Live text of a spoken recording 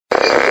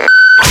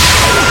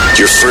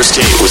first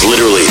date was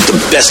literally the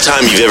best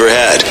time you've ever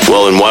had.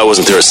 Well, and why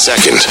wasn't there a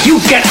second? You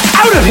get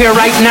out of here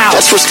right now!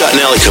 That's where Scott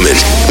and Allie come in.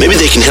 Maybe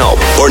they can help,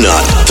 or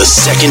not. The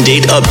second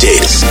date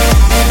updates.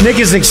 Nick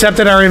has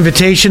accepted our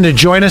invitation to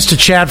join us to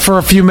chat for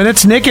a few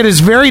minutes. Nick, it is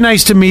very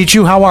nice to meet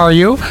you. How are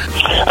you?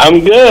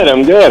 I'm good.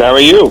 How are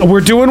you?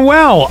 We're doing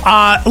well.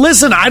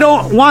 Listen, I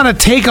don't want to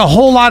take a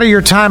whole lot of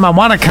your time. I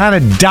want to kind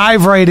of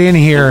dive right in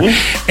here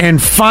and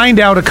find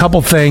out a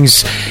couple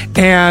things.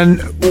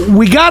 And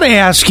we got to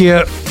ask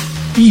you,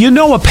 you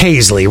know a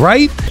Paisley,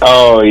 right?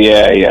 Oh,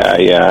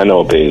 yeah. I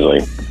know a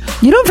Paisley.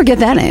 You don't forget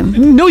that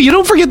name. No, you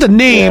don't forget the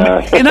name.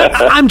 Yeah. And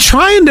I'm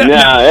trying to...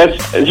 Yeah,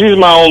 she's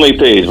my only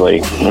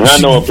Paisley. I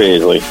know a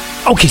Paisley.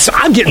 Okay, so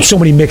I'm getting so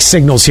many mixed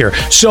signals here.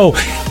 So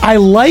I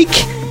like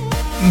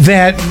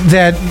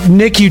that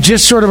Nick, you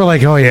just sort of were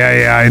like, oh,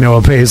 yeah, I know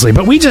a Paisley.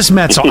 But we just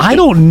met, so I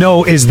don't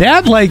know. Is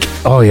that like,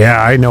 oh,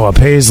 yeah, I know a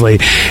Paisley?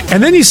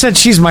 And then you said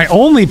she's my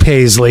only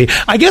Paisley.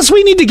 I guess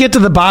we need to get to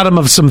the bottom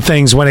of some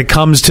things when it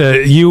comes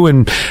to you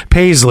and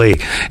Paisley,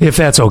 if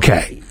that's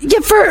okay. Yeah,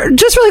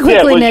 just really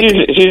quickly, Nick.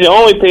 She's the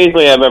only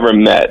Paisley I've ever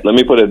met. Let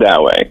me put it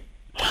that way.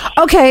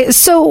 Okay,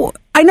 so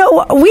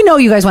we know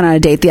you guys went on a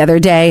date the other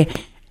day.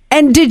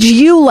 And did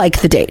you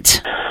like the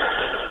date?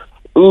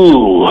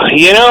 Ooh,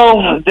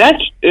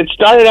 it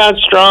started out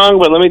strong,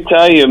 but let me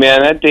tell you,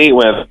 man, that date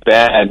went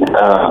bad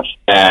fast.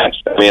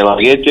 I mean,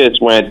 it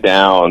just went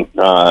down.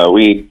 I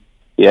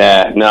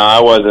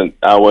wasn't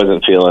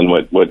feeling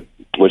what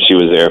she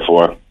was there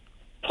for.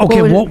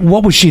 Okay,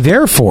 what was she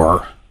there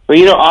for?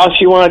 But all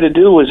she wanted to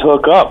do was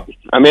hook up.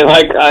 I mean,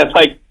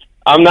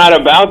 I'm not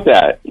about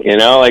that,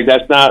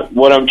 that's not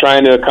what I'm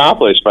trying to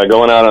accomplish by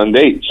going out on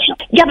dates.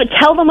 Yeah, but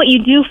tell them what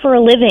you do for a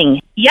living.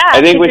 Yeah,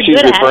 I think what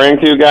she's referring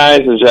to,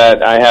 guys, is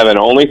that I have an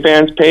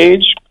OnlyFans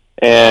page,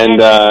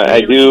 and I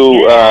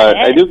do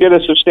get a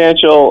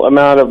substantial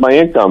amount of my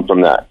income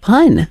from that.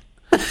 Fun.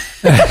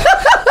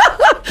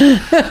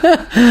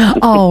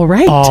 All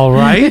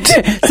right.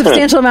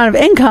 Substantial amount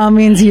of income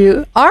means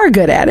you are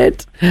good at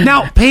it.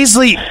 Now,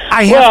 Paisley,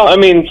 I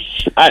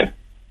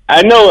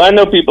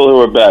know people who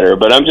are better,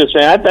 but I'm just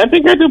saying, I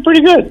think I do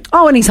pretty good.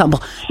 Oh, and he's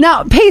humble.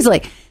 Now,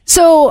 Paisley,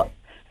 so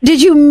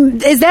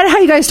is that how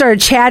you guys started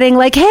chatting?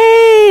 Like,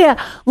 hey,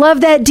 love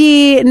that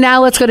D,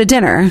 now let's go to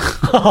dinner.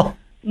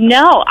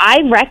 No, I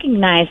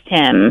recognized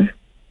him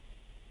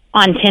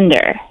on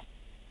Tinder.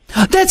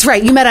 That's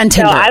right, you met on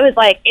Tinder. So I was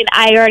like,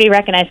 I already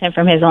recognized him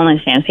from his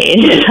OnlyFans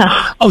page.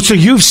 Oh, so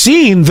you've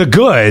seen the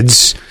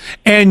goods,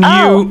 and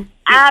you...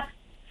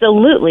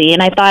 Absolutely,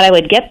 and I thought I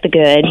would get the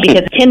good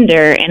because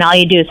Tinder, and all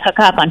you do is hook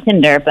up on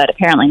Tinder, but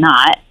apparently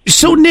not.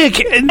 So, Nick,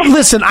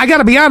 listen, I got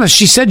to be honest.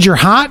 She said you're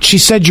hot. She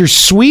said you're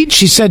sweet.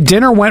 She said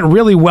dinner went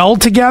really well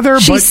together.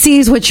 She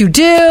sees what you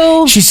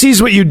do. She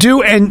sees what you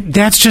do, and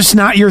that's just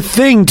not your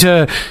thing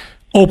to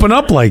open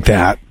up like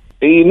that.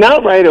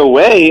 Not right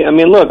away. I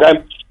mean, look,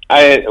 when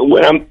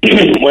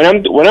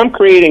I'm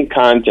creating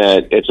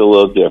content, it's a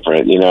little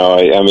different,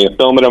 I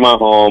film it in my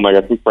home. I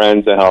got some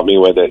friends that help me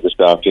with it and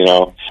stuff,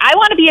 I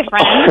want to be a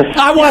friend.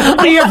 I want to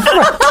be a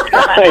friend.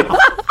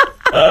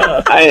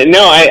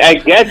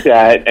 I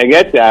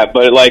get that,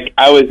 but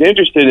I was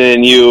interested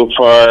in you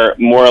for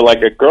more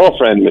like a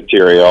girlfriend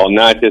material,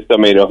 not just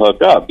somebody to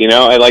hook up.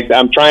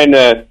 I'm trying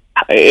to.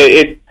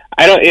 It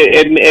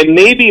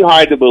may be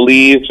hard to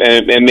believe,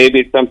 and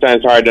maybe it's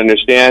sometimes hard to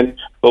understand.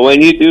 But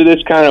when you do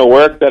this kind of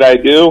work that I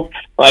do,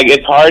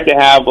 it's hard to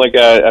have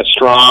a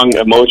strong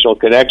emotional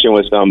connection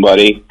with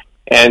somebody.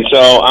 And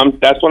so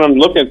that's what I'm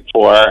looking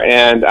for.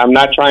 And I'm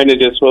not trying to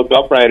just hook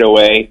up right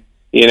away,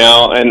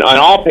 and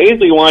all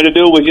Paisley wanted to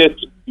do was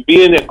just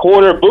be in the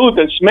corner booth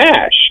and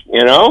smash,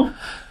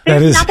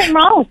 There's nothing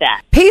wrong with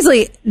that.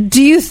 Paisley,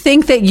 do you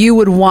think that you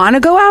would want to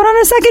go out on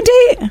a second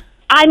date?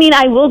 I mean,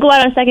 I will go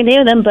out on a second date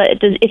with him, but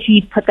if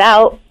he puts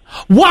out...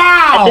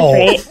 Wow! At this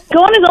rate, go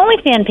on his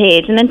OnlyFans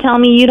page and then tell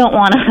me you don't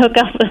want to hook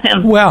up with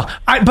him. Well,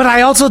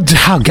 I also...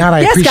 Oh, God,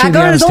 I appreciate Scott, the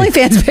go on his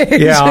OnlyFans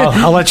page. Yeah,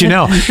 I'll let you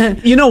know.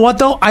 You know what,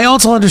 though? I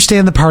also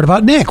understand the part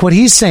about Nick, what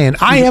he's saying.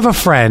 I have a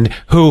friend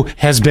who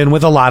has been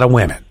with a lot of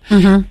women,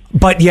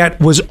 but yet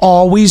was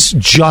always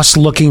just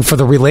looking for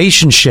the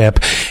relationship.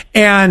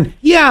 And,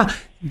 yeah...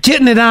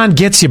 Getting it on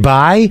gets you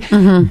by,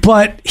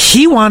 but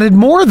he wanted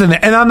more than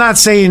that. And I'm not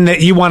saying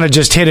that you want to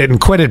just hit it and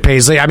quit it,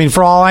 Paisley. I mean,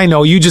 for all I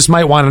know, you just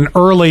might want an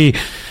early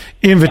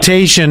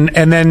invitation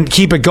and then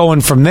keep it going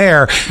from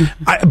there.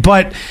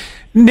 But,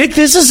 Nick,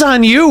 this is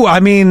on you. I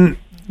mean...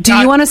 Do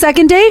you want a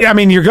second date? I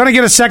mean, you're going to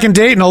get a second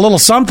date and a little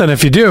something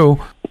if you do.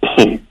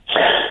 I'm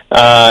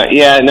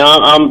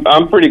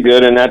pretty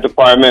good in that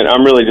department.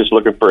 I'm really just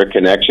looking for a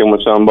connection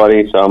with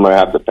somebody, so I'm going to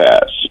have to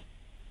pass.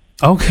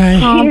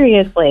 Okay.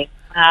 Seriously.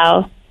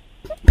 Wow.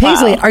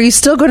 Paisley, are you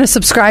still going to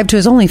subscribe to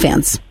his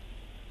OnlyFans?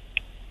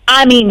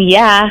 I mean,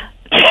 yeah.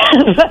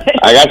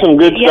 I got some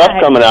good stuff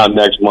coming out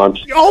next month.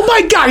 Oh,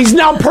 my God, he's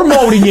now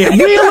promoting it.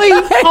 Really?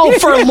 Oh,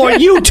 for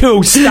Lord, you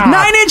two, stop.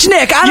 9-inch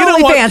Nick on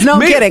OnlyFans. No,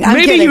 I'm kidding.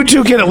 Maybe you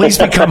two can at least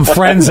become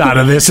friends out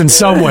of this in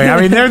some way.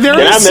 I mean, there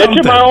is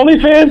something.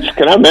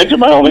 Can I mention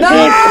my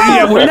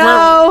OnlyFans?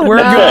 No, We're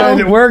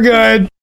good. We're good.